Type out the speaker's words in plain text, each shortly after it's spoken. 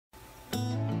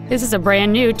This is a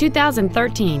brand new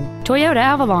 2013 Toyota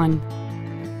Avalon.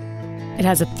 It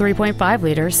has a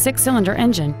 3.5-liter six-cylinder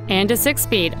engine and a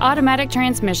 6-speed automatic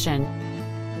transmission.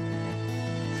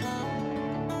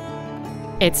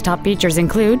 Its top features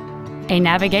include a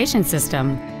navigation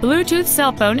system, Bluetooth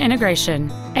cell phone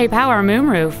integration, a power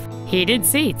moonroof, heated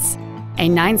seats, a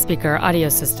 9-speaker audio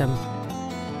system,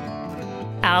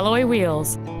 alloy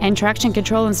wheels, and traction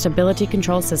control and stability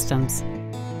control systems.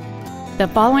 The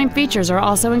following features are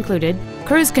also included: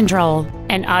 cruise control,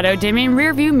 an auto-dimming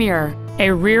rearview mirror,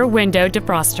 a rear window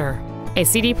defroster, a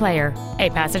CD player, a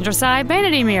passenger side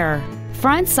vanity mirror,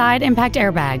 front side impact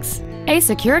airbags, a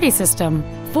security system,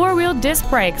 4-wheel disc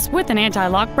brakes with an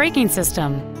anti-lock braking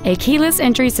system, a keyless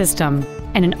entry system,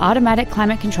 and an automatic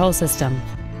climate control system.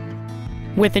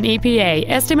 With an EPA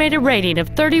estimated rating of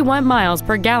 31 miles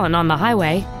per gallon on the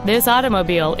highway, this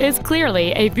automobile is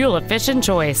clearly a fuel-efficient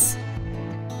choice.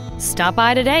 Stop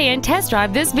by today and test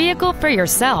drive this vehicle for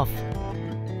yourself.